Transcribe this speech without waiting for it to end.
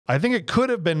I think it could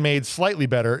have been made slightly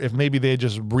better if maybe they had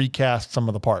just recast some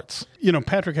of the parts. You know,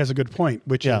 Patrick has a good point,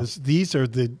 which is these are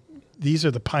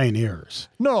the pioneers.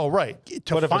 No, right.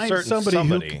 To find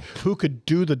somebody who could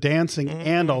do the dancing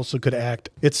and also could act,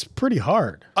 it's pretty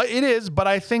hard. It is, but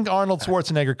I think Arnold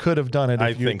Schwarzenegger could have done it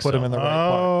if you put him in the right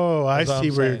part. Oh, I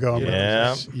see where you're going.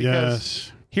 Yeah.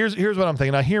 Yes. Here's what I'm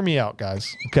thinking. Now, hear me out,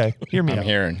 guys. Okay, hear me out. I'm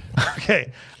hearing.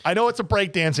 Okay, I know it's a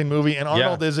breakdancing movie, and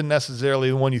Arnold isn't necessarily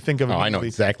the one you think of. Oh, I know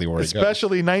exactly where he goes.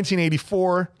 Especially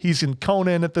 1984. He's in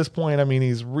Conan at this point. I mean,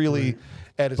 he's really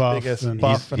at his biggest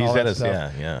buff and all that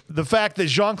stuff. The fact that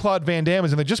Jean-Claude Van Damme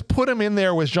is in there, just put him in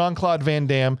there with Jean-Claude Van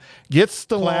Damme, get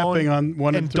Stallone on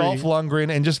 1 and 3. Dolph Lundgren,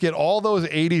 and just get all those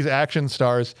 80s action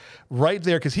stars right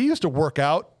there, because he used to work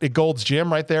out at Gold's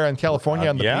Gym right there in California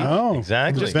on the beach. Oh,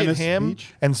 exactly. Just get him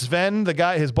and Sven, the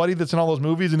guy, his buddy that's in all those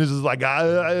movies, and is just like,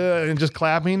 and just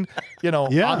clapping, you know,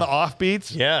 on the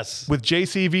offbeats. Yes. With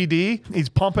JCVD. He's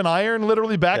pumping iron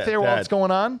literally back there while it's going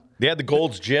on. They had the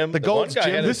Gold's Gym. The Gold's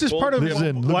Gym. This is part of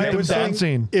why I was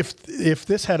dancing. If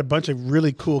this had a bunch of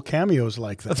really cool cameos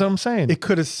like that, that's what I'm saying. It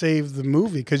could have saved the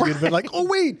movie because you'd have been like, oh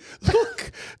wait,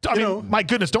 look. I mean, my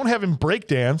goodness, don't have him break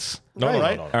dance. No,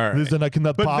 right? no. All right. Listen, I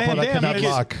cannot But pop Van and I Damme, cannot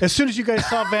lock. as soon as you guys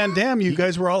saw Van Damme, you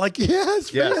guys were all like,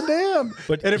 yes, Van Damme.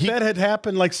 But and if that had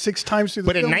happened like 6 times through the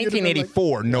But film, in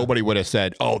 1984, nobody would have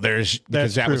said, "Oh, because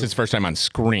that was his first time on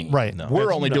screen." Right. No.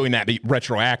 We're only doing that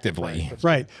retroactively.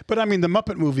 Right. But I mean, the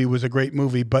Muppet movie was a great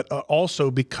movie, but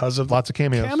also because of lots of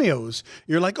cameos.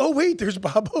 You're like, oh wait, there's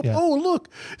Bob Hope. Yeah. Oh look,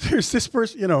 there's this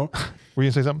person. You know. Were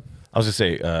you gonna say something? I was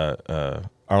going to say,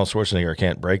 Arnold Schwarzenegger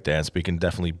can't break dance, but he can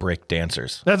definitely break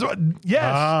dancers. That's what.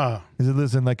 Yes. He said,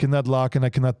 listen, I cannot lock and I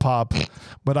cannot pop,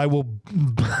 but I will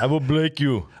break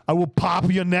you. I will pop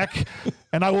your neck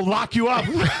and I will lock you up.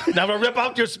 And I will rip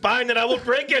out your spine and I will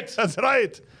break it. That's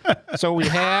right. So we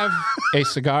have a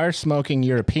cigar-smoking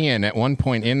European at one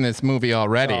point in this movie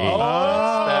already. So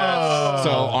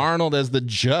Arnold as the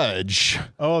judge.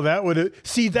 Oh, that would have.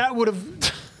 See,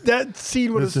 that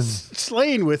scene would have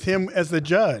slain with him as the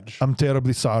judge. I'm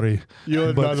terribly sorry.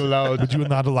 You're not allowed. But you're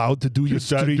not allowed to do your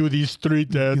street. Do these street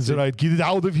dances. That's right. Get it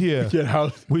out of here. Get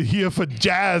out. We're here for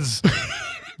jazz.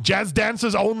 Jazz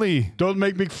dancers only. Don't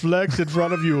make me flex in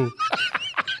front of you.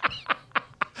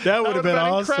 That would have been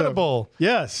awesome. Incredible.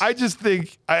 Yes. I just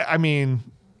think, I mean,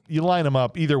 you line them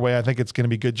up either way, I think it's going to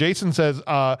be good. Jason says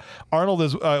Arnold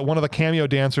is one of the cameo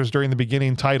dancers during the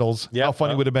beginning titles. Yep. How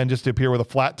funny would it have been just to appear with a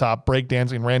flat top, break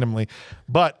dancing randomly.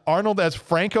 But Arnold as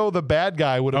Franco the bad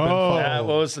guy would have been fun. That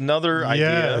was another idea.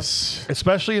 Yes.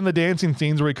 Especially in the dancing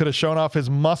scenes where he could have shown off his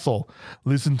muscle.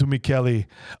 Listen to me, Kelly.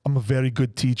 I'm a very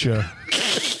good teacher.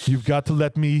 You've got to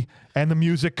let me and the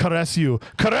music caress you.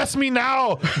 Caress me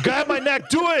now. Grab my neck.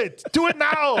 Do it. Do it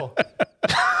now.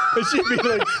 She'd be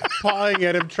like pawing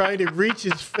at him, trying to reach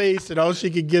his face, and all she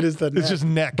could get is the neck. It's just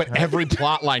neck. But every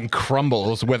plot line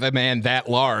crumbles with a man that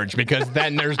large because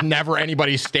then there's never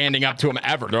anybody standing up to him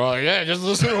ever. They're like, yeah, just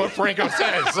listen to what Franco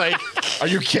says. Like, are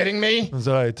you kidding me? That's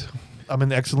right. I'm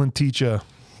an excellent teacher.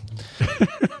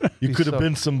 You could have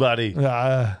been somebody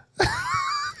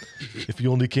if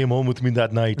you only came home with me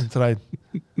that night. That's right.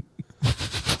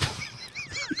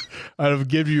 I'd have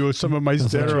given you some of my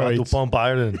steroids. To pump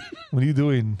iron. What are you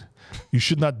doing? You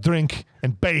should not drink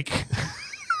and bake.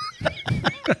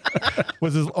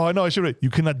 Was this? Oh no, I should. You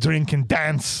cannot drink and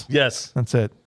dance. Yes. That's it.